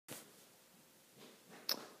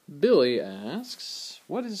Billy asks,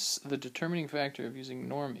 what is the determining factor of using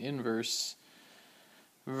norm inverse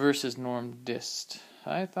versus NormDist?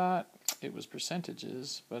 I thought it was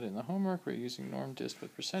percentages, but in the homework we're using NormDist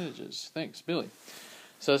with percentages. Thanks, Billy.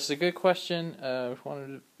 So this is a good question. I wanted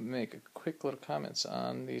to make a quick little comments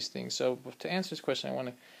on these things. So to answer this question, I want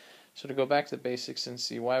to sort of go back to the basics and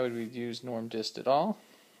see why would we use NormDist at all,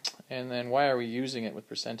 and then why are we using it with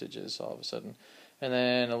percentages all of a sudden, and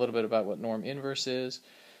then a little bit about what norm inverse is,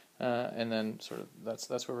 and then sort of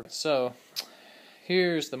that's where we're. So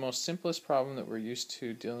here's the most simplest problem that we're used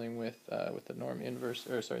to dealing with the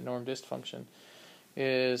NormDist function.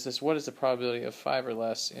 Is this: what is the probability of 5 or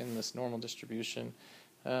less in this normal distribution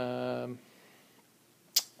with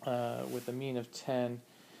a mean of 10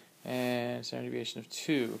 and standard deviation of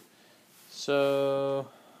 2? So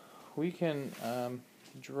we can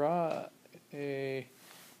draw a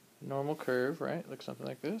normal curve, right? Looks something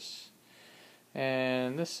like this.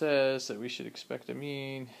 And this says that we should expect a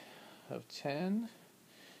mean of 10,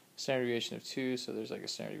 standard deviation of 2, so there's like a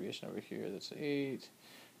standard deviation over here that's 8,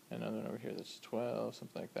 another one over here that's 12,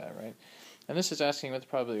 something like that, right? And this is asking what the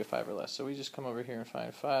probability of 5 or less. So we just come over here and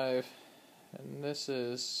find 5, and this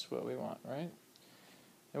is what we want, right?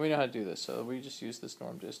 And we know how to do this, so we just use this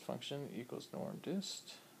NormDist function equals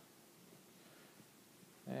NormDist.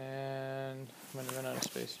 And I'm going to run out of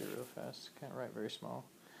space here real fast. Can't write very small.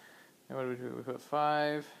 And what do we do? We put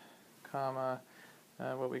 5, comma,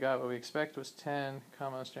 what we expect was 10,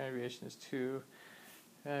 comma, standard deviation is 2,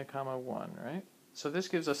 comma 1, right? So this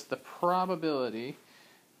gives us the probability,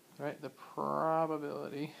 right? The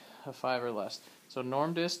probability of 5 or less. So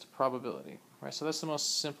NormDist probability, right? So that's the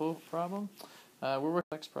most simple problem. We're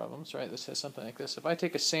working complex problems, right? This says something like this. If I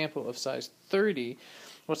take a sample of size 30,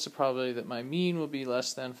 what's the probability that my mean will be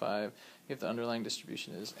less than 5 if the underlying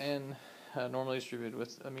distribution is n, normally distributed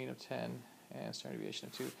with a mean of 10 and standard deviation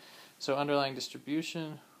of 2. So underlying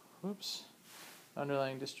distribution,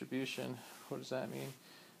 underlying distribution, what does that mean?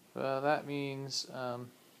 Well, that means,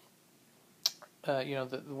 the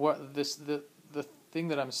thing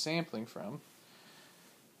that I'm sampling from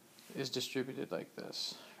is distributed like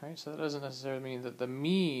this, right? So that doesn't necessarily mean that the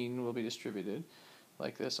mean will be distributed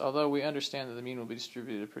like this, although we understand that the mean will be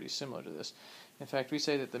distributed pretty similar to this. In fact, we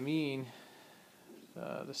say that the mean,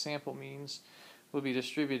 the sample means, will be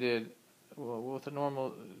distributed with a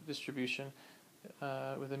normal distribution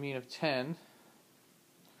with a mean of 10,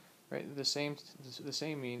 right? The same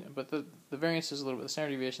mean, but the variance is a little bit, the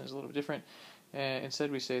standard deviation is a little bit different. And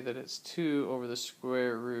instead, we say that it's 2 over the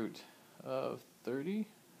square root of 30,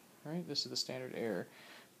 right? This is the standard error,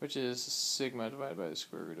 which is sigma divided by the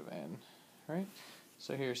square root of n, right?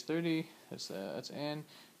 So here's 30, that's n,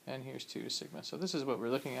 and here's 2 sigma. So this is what we're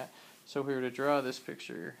looking at. So if we were to draw this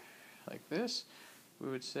picture like this, we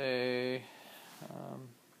would say,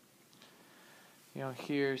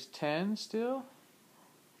 here's 10 still,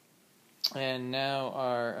 and now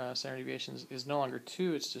our standard deviation is no longer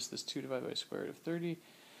 2, it's just this 2 divided by the square root of 30,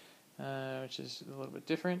 which is a little bit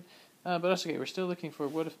different. But that's okay, we're still looking for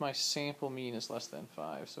what if my sample mean is less than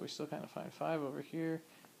 5. So we still kind of find 5 over here,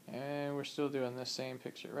 and we're still doing this same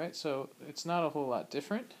picture, right? So it's not a whole lot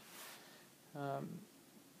different.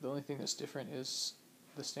 The only thing that's different is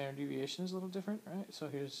the standard deviation is a little different, right? So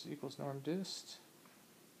here's equals NormDist.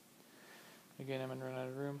 Again, I'm going to run out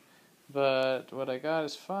of room. But what I got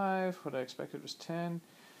is 5, what I expected was 10.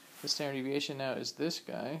 The standard deviation now is this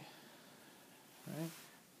guy, right?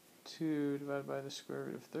 2 divided by the square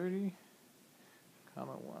root of 30,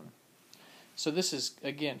 comma 1. So this is,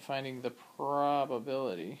 again, finding the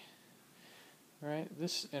probability, right?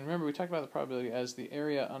 And remember, we talked about the probability as the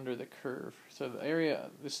area under the curve. So the area,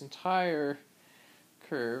 this entire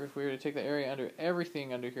curve, if we were to take the area under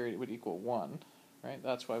everything under here, it would equal 1, right?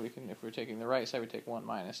 That's why we can, if we're taking the right side, we take 1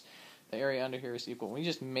 minus. The area under here is equal. We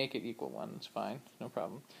just make it equal 1. It's fine, no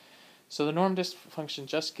problem. So the NormDist function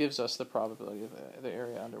just gives us the probability of the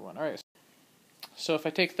area under 1. All right. So if I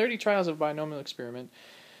take 30 trials of a binomial experiment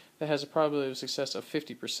that has a probability of success of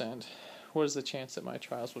 50%, what is the chance that my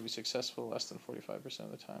trials will be successful less than 45%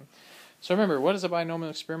 of the time? So remember, what is a binomial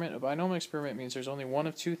experiment? A binomial experiment means there's only one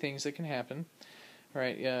of two things that can happen,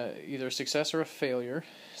 right? Either a success or a failure.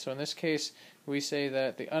 So in this case, we say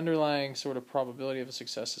that the underlying sort of probability of a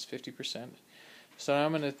success is 50%. So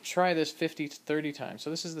I'm going to try this 50 to 30 times.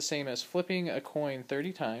 So this is the same as flipping a coin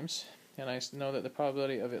 30 times, and I know that the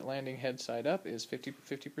probability of it landing head side up is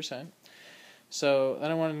 50%. So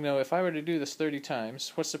then I want to know, if I were to do this 30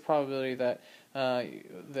 times, what's the probability that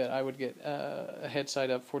I would get a head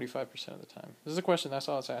side up 45% of the time? This is a question, that's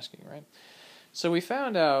all it's asking, right? So we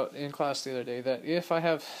found out in class the other day that if I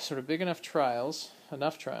have sort of big enough trials,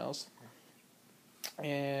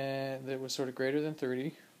 and that was sort of greater than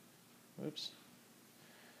 30. Whoops.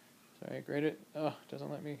 Sorry, greater. Oh, it doesn't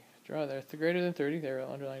let me draw there. The greater than 30. There,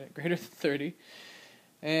 I'll underline it. Greater than 30.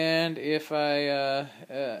 And if I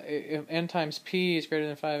if n times p is greater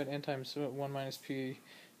than 5 and n times 1 minus p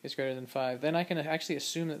is greater than 5, then I can actually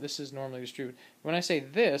assume that this is normally distributed. When I say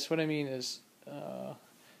this, what I mean is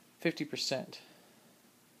 50%.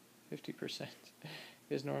 50%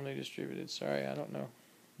 is normally distributed. Sorry, I don't know.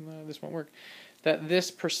 No, this won't work. That this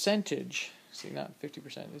percentage, see, not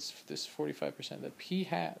 50%, it's this 45%, that p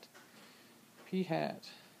hat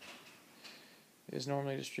is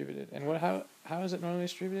normally distributed. And how is it normally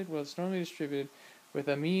distributed? Well, it's normally distributed with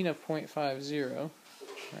a mean of 0.50,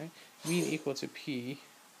 right? Mean equal to p,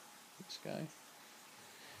 this guy.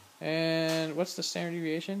 And what's the standard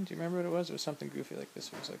deviation? Do you remember what it was? It was something goofy like this.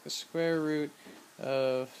 It was like the square root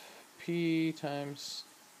of p times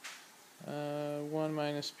 1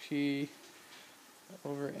 minus p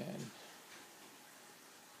over n.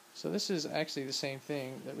 So this is actually the same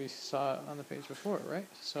thing that we saw on the page before, right?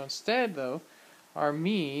 So instead, though, our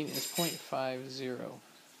mean is 0.50.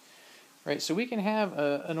 Right, so we can have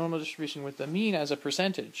a normal distribution with the mean as a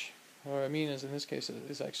percentage, or a mean as in this case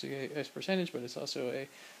is actually a percentage, but it's also a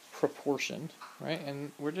proportion, right?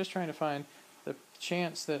 And we're just trying to find the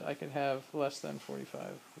chance that I could have less than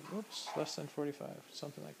 45. Whoops, less than 45,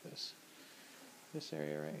 something like this. This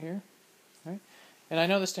area right here, right? And I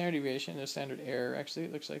know the standard deviation, the standard error, actually,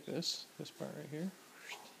 it looks like this part right here.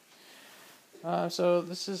 So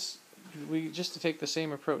this is, just to take the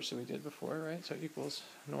same approach that we did before, right? So it equals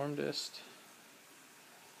NormDist.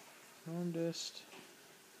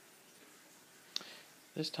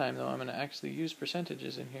 This time, though, I'm going to actually use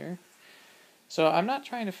percentages in here. So I'm not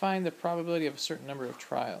trying to find the probability of a certain number of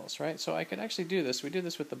trials, right? So I could actually do this. We did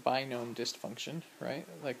this with the NormDist function, right?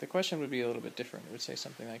 Like the question would be a little bit different. It would say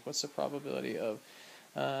something like, what's the probability of,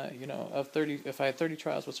 of 30, if I had 30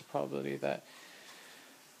 trials, what's the probability that,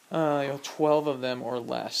 12 of them or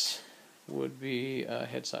less would be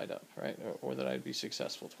head side up, right? Or that I'd be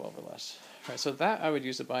successful 12 or less, right? So that I would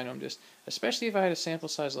use the NormDist, especially if I had a sample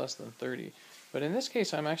size less than 30. But in this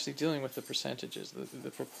case, I'm actually dealing with the percentages, the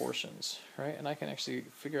proportions, right? And I can actually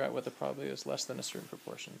figure out what the probability is less than a certain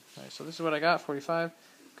proportion. Right? So this is what I got, 45,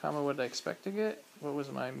 comma, what did I expect to get? What was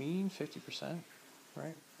my mean? 50%,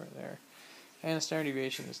 right? Right there. And the standard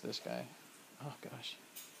deviation is this guy. Oh, gosh.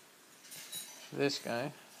 This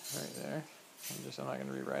guy, right there. I'm not going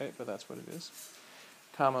to rewrite it, but that's what it is.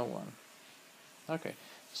 Comma 1. Okay.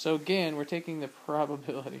 So again, we're taking the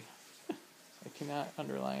probability. I cannot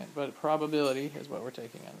underline it, but probability is what we're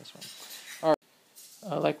taking on this one. All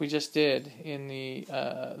right. Like we just did in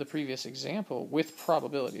the previous example with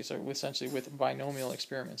probabilities, or essentially with binomial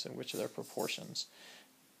experiments in which they're proportions.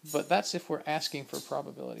 But that's if we're asking for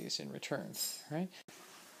probabilities in return, right?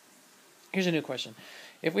 Here's a new question.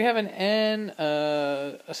 If we have an n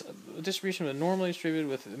a distribution with normally distributed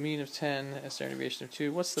with a mean of 10 and standard deviation of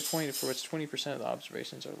 2, what's the point for which 20% of the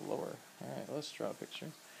observations are lower? All right, let's draw a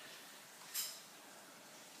picture.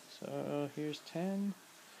 So here's 10.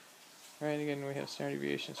 All right, again, we have standard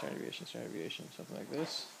deviation, something like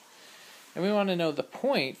this. And we want to know the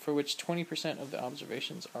point for which 20% of the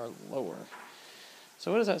observations are lower.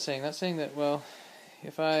 So what is that saying? That's saying that, well,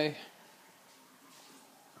 if I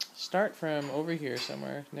start from over here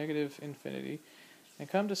somewhere, negative infinity, and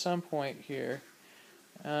come to some point here,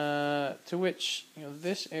 to which,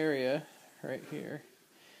 this area right here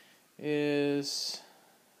is,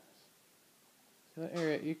 that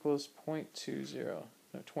area equals 0.20,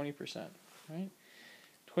 no, 20%, right?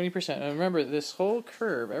 20%. And remember, this whole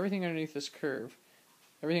curve, everything underneath this curve,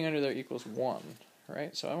 everything under there equals 1,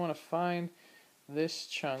 right? So I want to find this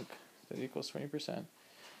chunk that equals 20%.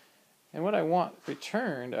 And what I want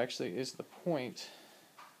returned, actually, is the point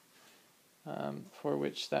for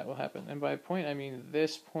which that will happen. And by point, I mean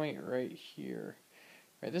this point right here.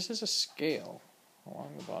 Right? This is a scale along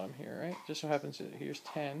the bottom here, right? Just so happens that here's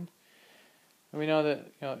 10. And we know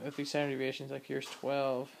that, if these standard deviations, like here's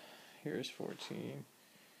 12, here's 14,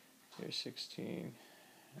 here's 16,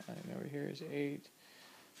 and over here is 8,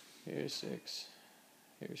 here's 6,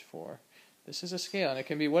 here's 4. This is a scale, and it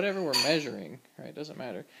can be whatever we're measuring, right? It doesn't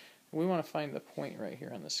matter. We want to find the point right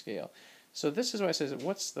here on the scale. So this is why it says,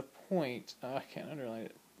 what's the point? I can't underline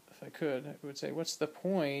it. If I could, I would say, what's the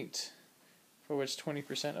point for which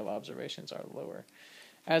 20% of observations are lower?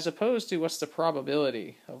 As opposed to, what's the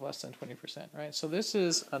probability of less than 20%, right? So this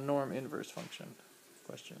is a norm inverse function.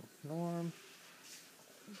 Question. Norm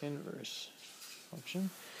inverse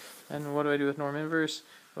function. And what do I do with norm inverse?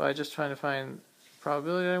 Well, I just try to find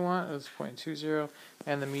probability I want is 0.20,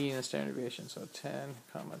 and the mean and standard deviation, so 10,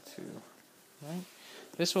 2. right?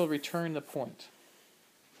 This will return the point.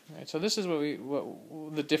 Right, so this is what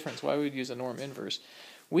the difference, why we would use a norm inverse.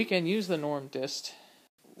 We can use the NormDist.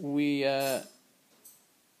 If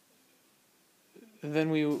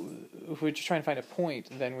we're just trying to find a point,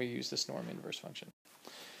 then we use this norm inverse function.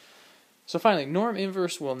 So finally, norm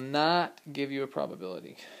inverse will not give you a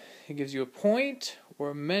probability. It gives you a point or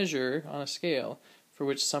a measure on a scale for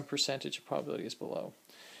which some percentage of probability is below.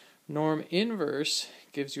 Norm inverse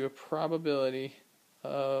gives you a probability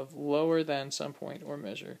of lower than some point or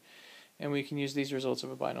measure, and we can use these results of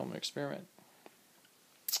a binomial experiment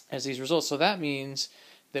as these results. So that means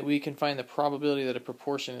that we can find the probability that a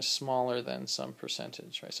proportion is smaller than some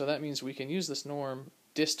percentage, right? So that means we can use this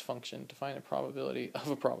NormDist function to find a probability of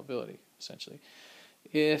a probability, essentially,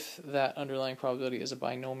 if that underlying probability is a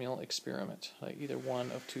binomial experiment. Like either one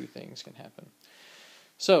of two things can happen.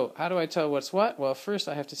 So how do I tell what's what? Well, first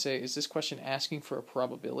I have to say, is this question asking for a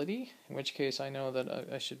probability? In which case I know that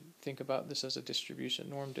I should think about this as a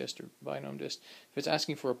distribution, NormDist or binomDist. If it's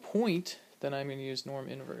asking for a point, then I'm going to use norm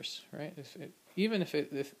inverse, right? Even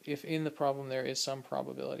if in the problem there is some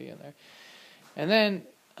probability in there. And then,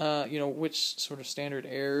 which sort of standard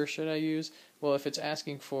error should I use? Well, if it's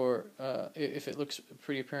asking for, if it looks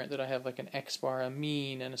pretty apparent that I have like an x bar, a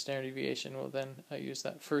mean, and a standard deviation, well then I use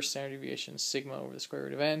that first standard deviation, sigma over the square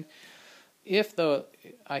root of n. If, though,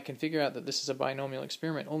 I can figure out that this is a binomial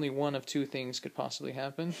experiment, only one of two things could possibly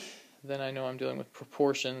happen, then I know I'm dealing with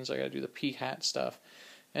proportions. I got to do the p hat stuff.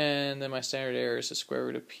 And then my standard error is the square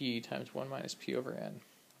root of p times 1 minus p over n.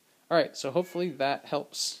 All right, so hopefully that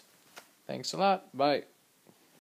helps. Thanks a lot. Bye.